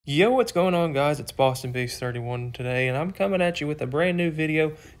Yo, what's going on, guys? It's Boston Beast 31 today, and I'm coming at you with a brand new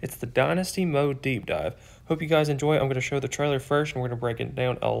video. It's the Dynasty Mode Deep Dive. Hope you guys enjoy it. I'm going to show the trailer first, and we're going to break it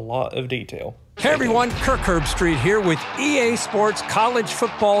down a lot of detail. Hey everyone, Kirk Herbstreit here with EA Sports College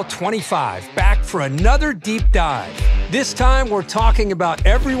Football 25, back for another deep dive. This time we're talking about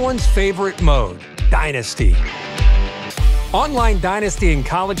everyone's favorite mode, Dynasty. Online Dynasty in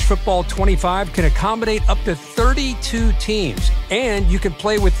College Football 25 can accommodate up to 32 teams, and you can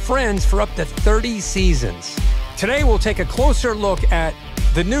play with friends for up to 30 seasons. Today we'll take a closer look at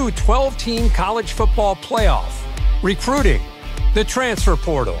the new 12-team college football playoff, recruiting, the transfer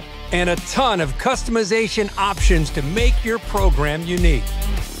portal, and a ton of customization options to make your program unique.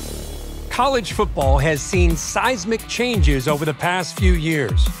 College football has seen seismic changes over the past few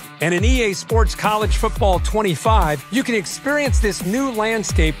years. And in EA Sports College Football 25, you can experience this new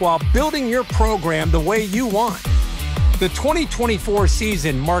landscape while building your program the way you want. The 2024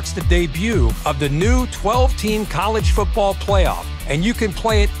 season marks the debut of the new 12-team college football playoff, and you can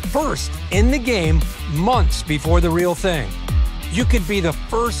play it first in the game months before the real thing. You could be the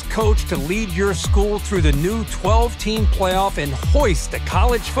first coach to lead your school through the new 12-team playoff and hoist the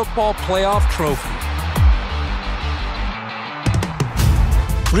college football playoff trophy.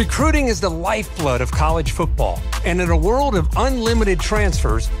 Recruiting is the lifeblood of college football, and in a world of unlimited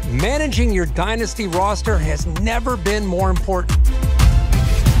transfers, managing your dynasty roster has never been more important.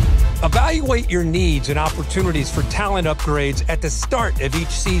 Evaluate your needs and opportunities for talent upgrades at the start of each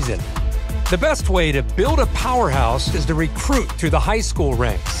season. The best way to build a powerhouse is to recruit through the high school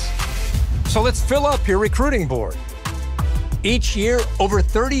ranks. So let's fill up your recruiting board. Each year, over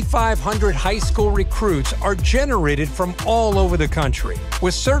 3,500 high school recruits are generated from all over the country,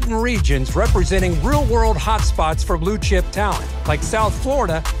 with certain regions representing real-world hotspots for blue-chip talent, like South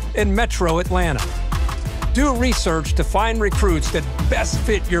Florida and Metro Atlanta. Do research to find recruits that best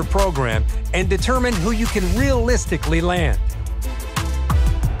fit your program and determine who you can realistically land.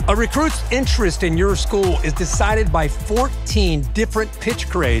 A recruit's interest in your school is decided by 14 different pitch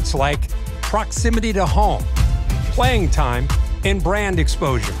grades like proximity to home, playing time, and brand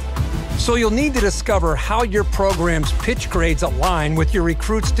exposure. So you'll need to discover how your program's pitch grades align with your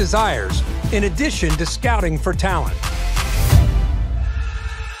recruit's desires, in addition to scouting for talent.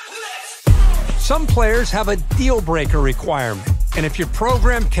 Some players have a deal-breaker requirement, and if your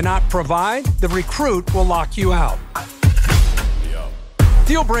program cannot provide, the recruit will lock you out.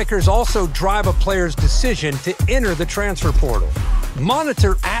 Deal breakers also drive a player's decision to enter the transfer portal.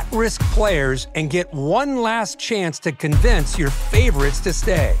 Monitor at-risk players and get one last chance to convince your favorites to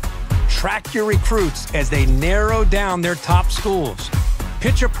stay. Track your recruits as they narrow down their top schools.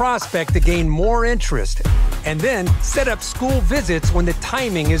 Pitch a prospect to gain more interest, and then set up school visits when the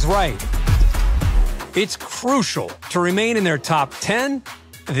timing is right. It's crucial to remain in their top 10,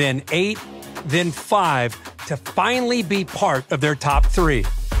 then 8, then 5 to finally be part of their top 3.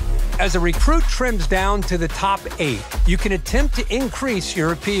 As a recruit trims down to the top 8, you can attempt to increase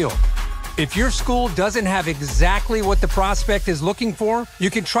your appeal. If your school doesn't have exactly what the prospect is looking for, you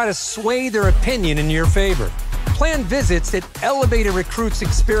can try to sway their opinion in your favor. Plan visits that elevate a recruit's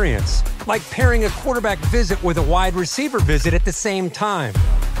experience, like pairing a quarterback visit with a wide receiver visit at the same time.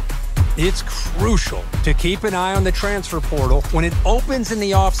 It's crucial to keep an eye on the transfer portal when it opens in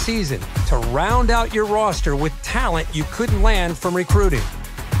the offseason to round out your roster with talent you couldn't land from recruiting.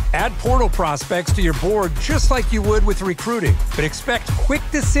 Add portal prospects to your board just like you would with recruiting, but expect quick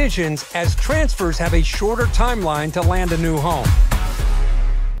decisions as transfers have a shorter timeline to land a new home.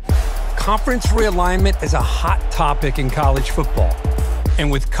 Conference realignment is a hot topic in college football. And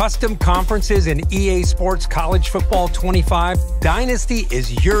with custom conferences in EA Sports College Football 25, Dynasty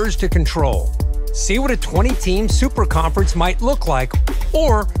is yours to control. See what a 20-team super conference might look like,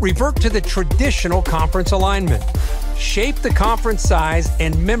 or revert to the traditional conference alignment. Shape the conference size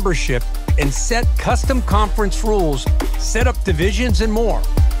and membership and set custom conference rules, set up divisions, and more.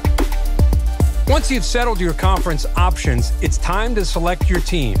 Once you've settled your conference options, it's time to select your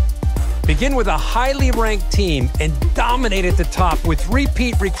team. Begin with a highly ranked team and dominate at the top with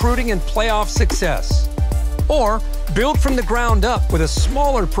repeat recruiting and playoff success. Or build from the ground up with a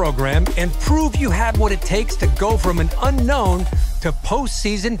smaller program and prove you have what it takes to go from an unknown to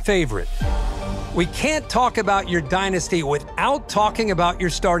postseason favorite. We can't talk about your dynasty without talking about your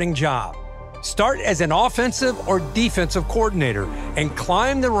starting job. Start as an offensive or defensive coordinator and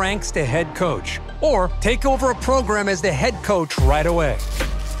climb the ranks to head coach, or take over a program as the head coach right away.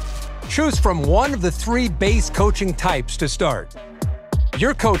 Choose from one of the 3 base coaching types to start.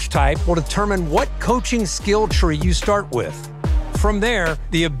 Your coach type will determine what coaching skill tree you start with. From there,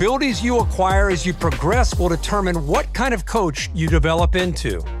 the abilities you acquire as you progress will determine what kind of coach you develop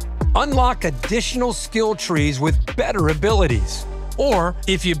into. Unlock additional skill trees with better abilities. Or,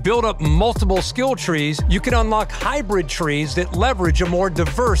 if you build up multiple skill trees, you can unlock hybrid trees that leverage a more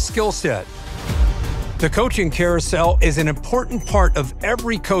diverse skill set. The coaching carousel is an important part of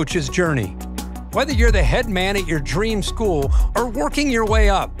every coach's journey. Whether you're the head man at your dream school or working your way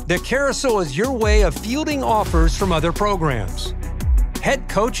up, the carousel is your way of fielding offers from other programs. Head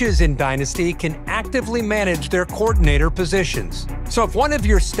coaches in Dynasty can actively manage their coordinator positions. So if one of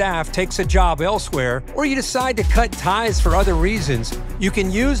your staff takes a job elsewhere, or you decide to cut ties for other reasons, you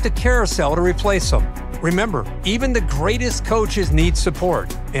can use the carousel to replace them. Remember, even the greatest coaches need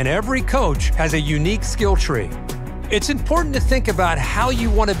support, and every coach has a unique skill tree. It's important to think about how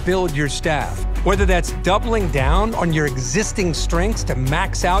you want to build your staff, whether that's doubling down on your existing strengths to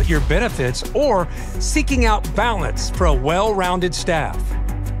max out your benefits or seeking out balance for a well-rounded staff.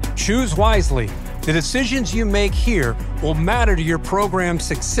 Choose wisely. The decisions you make here will matter to your program's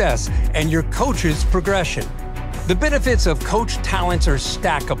success and your coach's progression. The benefits of coach talents are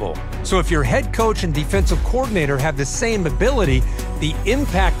stackable, so if your head coach and defensive coordinator have the same ability, the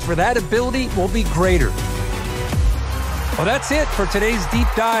impact for that ability will be greater. Well, that's it for today's deep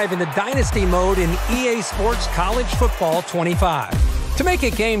dive into Dynasty mode in EA Sports College Football 25. To make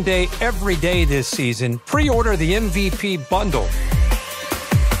it game day every day this season, pre-order the MVP bundle.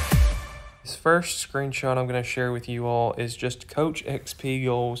 This first screenshot I'm going to share with you all is just Coach XP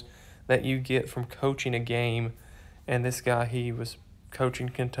goals that you get from coaching a game. And this guy, he was coaching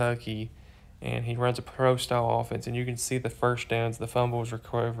Kentucky, and he runs a pro-style offense, and you can see the first downs, the fumbles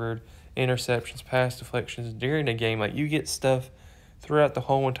recovered, interceptions, pass deflections during a game. Like, you get stuff throughout the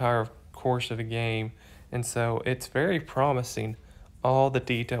whole entire course of a game, and so it's very promising. All the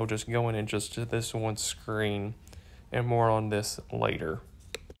detail just going in just to this one screen, and more on this later.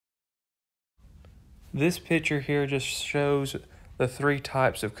 This picture here just shows the three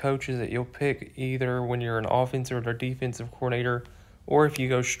types of coaches that you'll pick, either when you're an offensive or defensive coordinator, or if you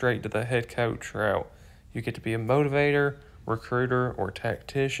go straight to the head coach route. You get to be a motivator, recruiter, or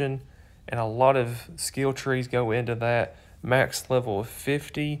tactician, and a lot of skill trees go into that. Max level of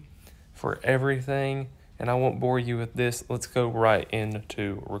 50 for everything, and I won't bore you with this. Let's go right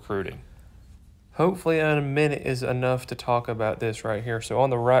into recruiting. Hopefully in a minute is enough to talk about this right here. So on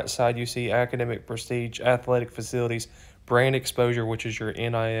the right side, you see academic prestige, athletic facilities, brand exposure, which is your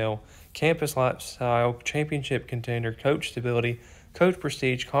NIL, campus lifestyle, championship contender, coach stability, coach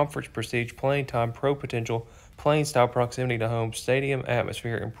prestige, conference prestige, playing time, pro potential, playing style, proximity to home, stadium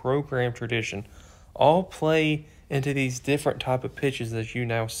atmosphere, and program tradition all play into these different type of pitches that you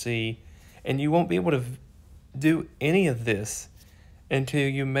now see. And you won't be able to do any of this until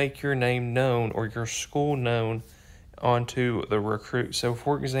you make your name known or your school known onto the recruit. So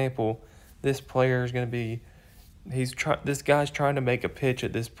for example, this player is going to be, this guy's trying to make a pitch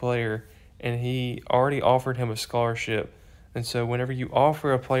at this player, and he already offered him a scholarship. And so whenever you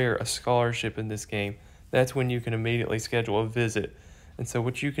offer a player a scholarship in this game, that's when you can immediately schedule a visit. And so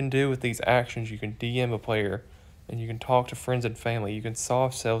what you can do with these actions, you can DM a player, and you can talk to friends and family. You can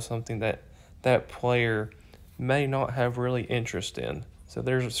soft sell something that that player may not have really interest in. So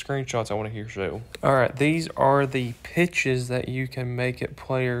there's screenshots I want to hear show. All right, these are the pitches that you can make at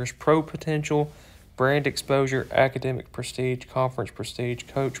players: pro potential, brand exposure, academic prestige, conference prestige,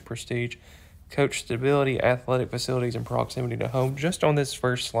 coach stability, athletic facilities, and proximity to home. Just on this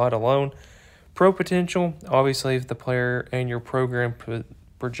first slide alone, pro potential, obviously if the player and your program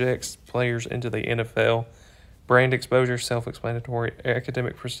projects players into the NFL. Brand exposure, self-explanatory.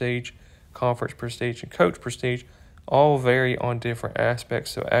 Academic prestige, conference prestige, and coach prestige all vary on different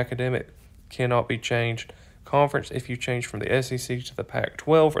aspects. So academic cannot be changed. Conference, if you change from the SEC to the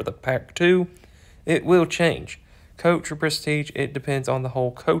Pac-12 or the Pac-2, it will change. Coach or prestige, it depends on the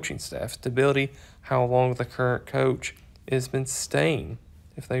whole coaching staff. Stability, how long the current coach has been staying.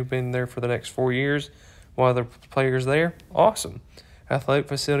 If they've been there for the next 4 years while the player's there, awesome. Athletic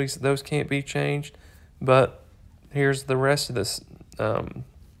facilities, those can't be changed. But here's the rest of this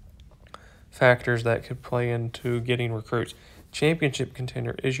factors that could play into getting recruits. Championship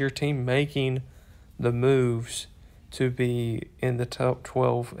contender, is your team making the moves to be in the top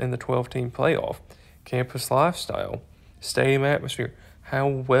 12 in the 12-team playoff? Campus lifestyle, stadium atmosphere, how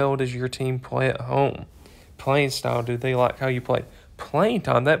well does your team play at home? Playing style, do they like how you play? Playing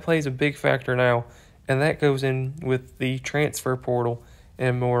time, that plays a big factor now, and that goes in with the transfer portal,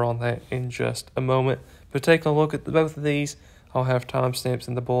 and more on that in just a moment. But take a look at both of these. I'll have timestamps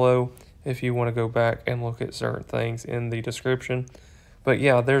in the below if you want to go back and look at certain things in the description. But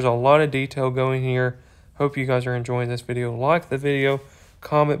yeah, there's a lot of detail going here. Hope you guys are enjoying this video. Like the video,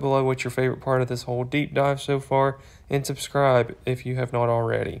 comment below what's your favorite part of this whole deep dive so far, and subscribe if you have not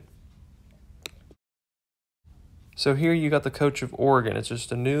already. So here you got the coach of Oregon. It's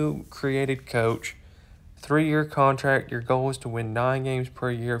just a new created coach. 3-year contract. Your goal is to win 9 games per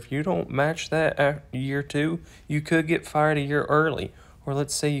year. If you don't match that at year 2, you could get fired a year early. Or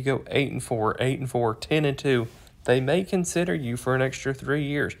let's say you go 8-4, 8-4, 10-2. They may consider you for an extra 3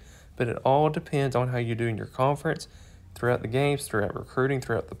 years, but it all depends on how you do in your conference, throughout the games, throughout recruiting,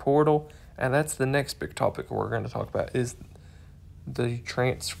 throughout the portal. And that's the next big topic we're going to talk about is the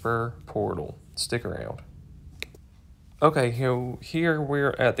transfer portal. Stick around. Okay, here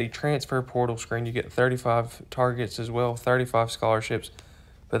we're at the transfer portal screen. You get 35 targets as well, 35 scholarships,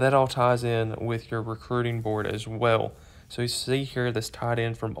 but that all ties in with your recruiting board as well. So you see here this tight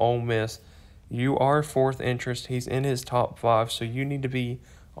end from Ole Miss. You are 4th interest. He's in his top 5, so you need to be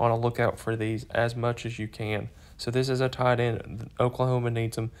on a lookout for these as much as you can. So this is a tight end. Oklahoma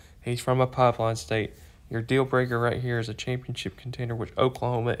needs him. He's from a pipeline state. Your deal breaker right here is a championship contender, which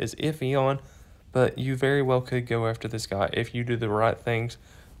Oklahoma is iffy on. But you very well could go after this guy if you do the right things,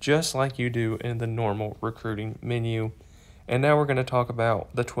 just like you do in the normal recruiting menu. And now we're going to talk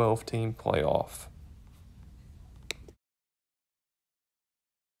about the 12-team playoff.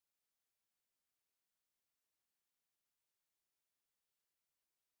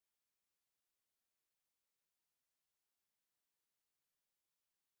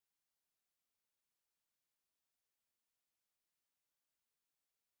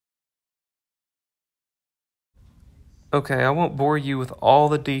 Okay, I won't bore you with all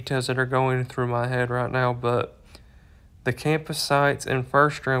the details that are going through my head right now, but the campus sites in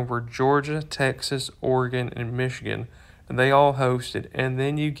first round were Georgia, Texas, Oregon, and Michigan. And they all hosted. And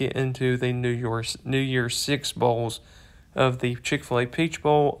then you get into the New Year's 6 bowls of the Chick-fil-A Peach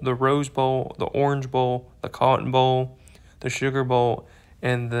Bowl, the Rose Bowl, the Orange Bowl, the Cotton Bowl, the Sugar Bowl,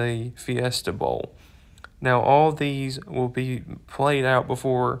 and the Fiesta Bowl. Now, all these will be played out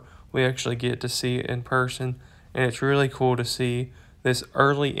before we actually get to see it in person. And it's really cool to see this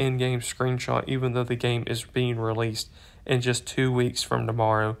early in-game screenshot, even though the game is being released in just 2 weeks from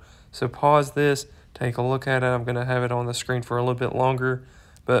tomorrow. So pause this, take a look at it. I'm going to have it on the screen for a little bit longer.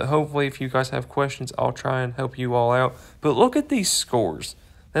 But hopefully if you guys have questions, I'll try and help you all out. But look at these scores.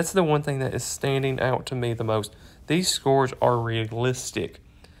 That's the one thing that is standing out to me the most. These scores are realistic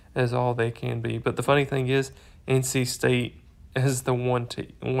as all they can be. But the funny thing is, NC State is the one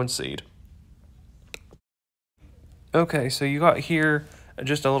seed. Okay, so you got here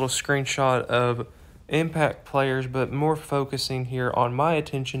just a little screenshot of impact players, but more focusing here on my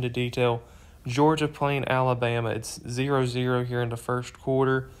attention to detail. Georgia playing Alabama. It's 0-0 here in the first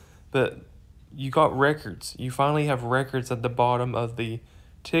quarter, but you got records. You finally have records at the bottom of the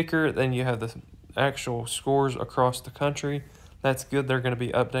ticker. Then you have the actual scores across the country. That's good. They're going to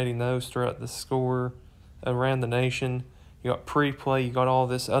be updating those throughout the score around the nation. You got pre-play. You got all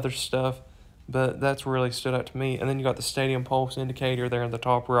this other stuff. But that's really stood out to me. And then you got the Stadium Pulse indicator there in the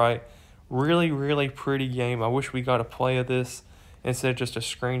top right. Really, really pretty game. I wish we got a play of this instead of just a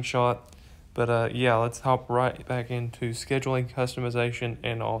screenshot. But yeah, let's hop right back into scheduling customization,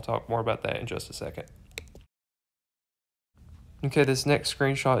 and I'll talk more about that in just a second. Okay, this next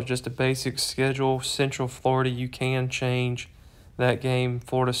screenshot is just a basic schedule. Central Florida, you can change that game.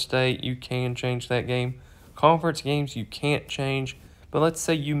 Florida State, you can change that game. Conference games, you can't change. But let's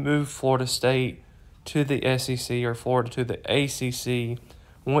say you move Florida State to the SEC or Florida to the ACC.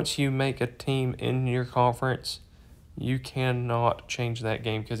 Once you make a team in your conference, you cannot change that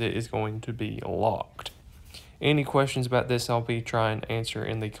game because it is going to be locked. Any questions about this, I'll be trying to answer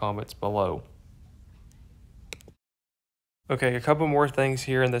in the comments below. Okay, a couple more things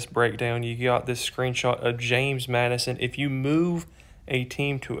here in this breakdown. You got this screenshot of James Madison. If you move a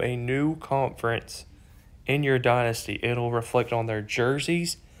team to a new conference in your dynasty, it'll reflect on their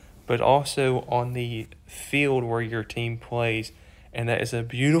jerseys, but also on the field where your team plays. And that is a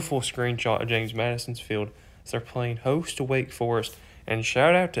beautiful screenshot of James Madison's field. So they're playing host to Wake Forest. And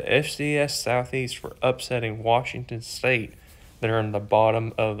shout out to FCS Southeast for upsetting Washington State. They're in the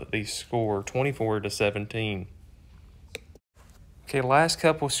bottom of the score, 24-17. Okay, last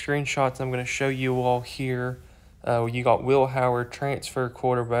couple screenshots I'm going to show you all here. You got Will Howard, transfer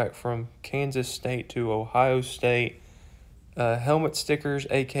quarterback from Kansas State to Ohio State. Helmet stickers,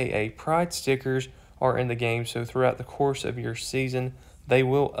 aka pride stickers, are in the game. So throughout the course of your season, they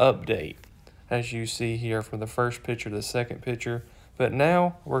will update, as you see here from the first picture to the second picture. But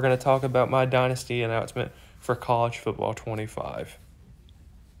now we're going to talk about my dynasty announcement for College Football 25.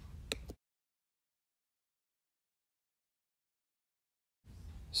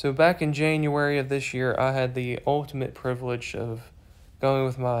 So back in January of this year, I had the ultimate privilege of going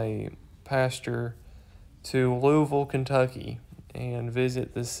with my pastor to Louisville, Kentucky, and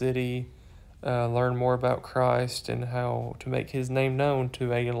visit the city, learn more about Christ and how to make his name known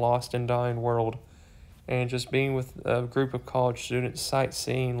to a lost and dying world. And just being with a group of college students,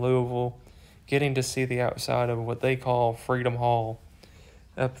 sightseeing Louisville, getting to see the outside of what they call Freedom Hall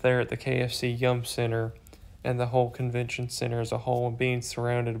up there at the KFC Yum Center and the whole convention center as a whole, and being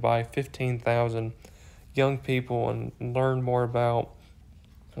surrounded by 15,000 young people, and learn more about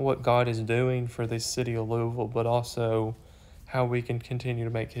what God is doing for the city of Louisville, but also how we can continue to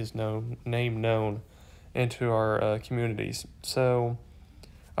make his name known into our communities. So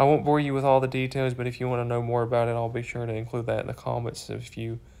I won't bore you with all the details, but if you want to know more about it, I'll be sure to include that in the comments if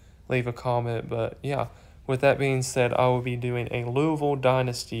you leave a comment. But yeah, with that being said, I will be doing a Louisville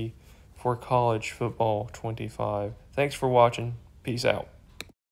Dynasty for college football 25. Thanks for watching. Peace out.